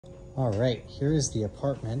All right, here is the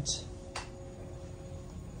apartment.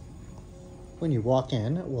 When you walk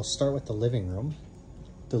in, we'll start with the living room.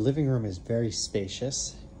 The living room is very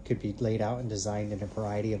spacious. Could be laid out and designed in a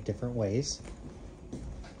variety of different ways.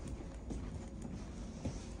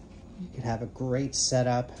 You could have a great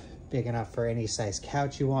setup, big enough for any size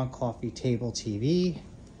couch you want, coffee table, TV.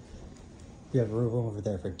 You have a room over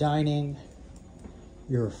there for dining.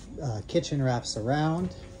 Your kitchen wraps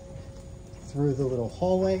around through the little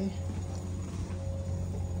hallway.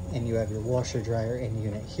 And you have your washer dryer in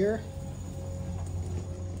unit here.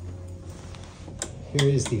 Here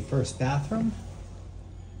is the first bathroom.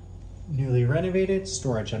 Newly renovated,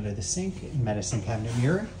 storage under the sink, medicine cabinet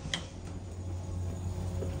mirror.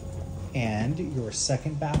 And your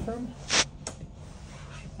second bathroom.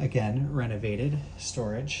 Again, renovated,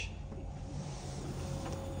 storage.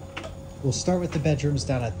 We'll start with the bedrooms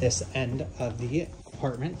down at this end of the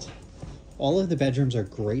apartment. All of the bedrooms are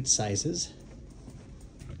great sizes.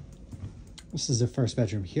 This is the first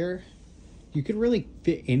bedroom here. You could really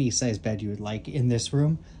fit any size bed you would like in this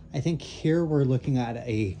room. I think here we're looking at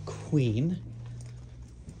a queen,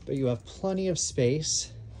 but you have plenty of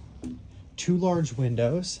space. 2 large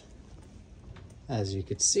windows, as you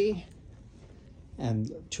could see,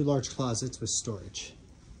 and 2 large closets with storage.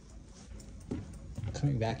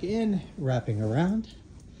 Coming back in, wrapping around.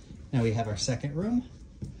 Now we have our second room.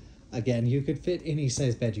 Again, you could fit any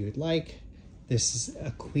size bed you would like. This is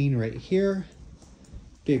a queen right here.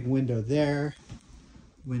 Big window there.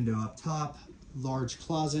 Window up top. Large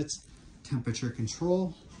closets. Temperature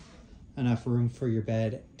control. Enough room for your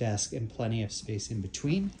bed, desk, and plenty of space in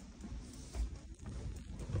between.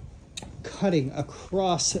 Cutting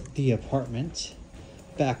across the apartment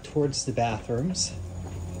back towards the bathrooms.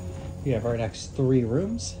 We have our next 3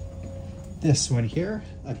 rooms. This one here,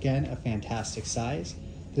 again, a fantastic size.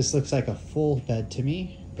 This looks like a full bed to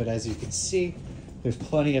me, but as you can see, there's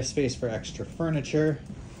plenty of space for extra furniture,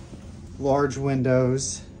 large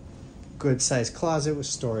windows, good sized closet with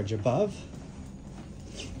storage above.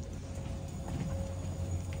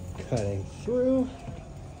 Cutting through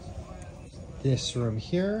this room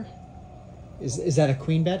here. Is that a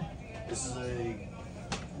queen bed? This is a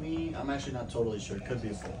queen. I'm actually not totally sure. It could be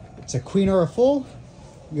a full. It's a queen or a full.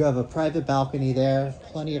 You have a private balcony there,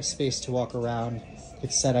 plenty of space to walk around. You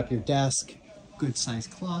could set up your desk, good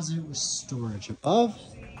sized closet with storage above.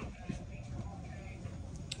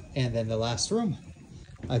 And then the last room.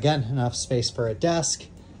 Again, enough space for a desk.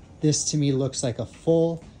 This to me looks like a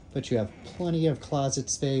full, but you have plenty of closet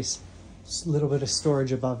space, a little bit of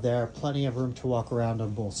storage above there, plenty of room to walk around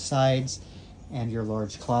on both sides, and your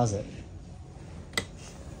large closet.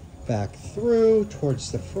 Back through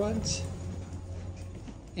towards the front.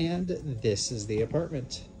 And this is the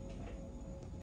apartment.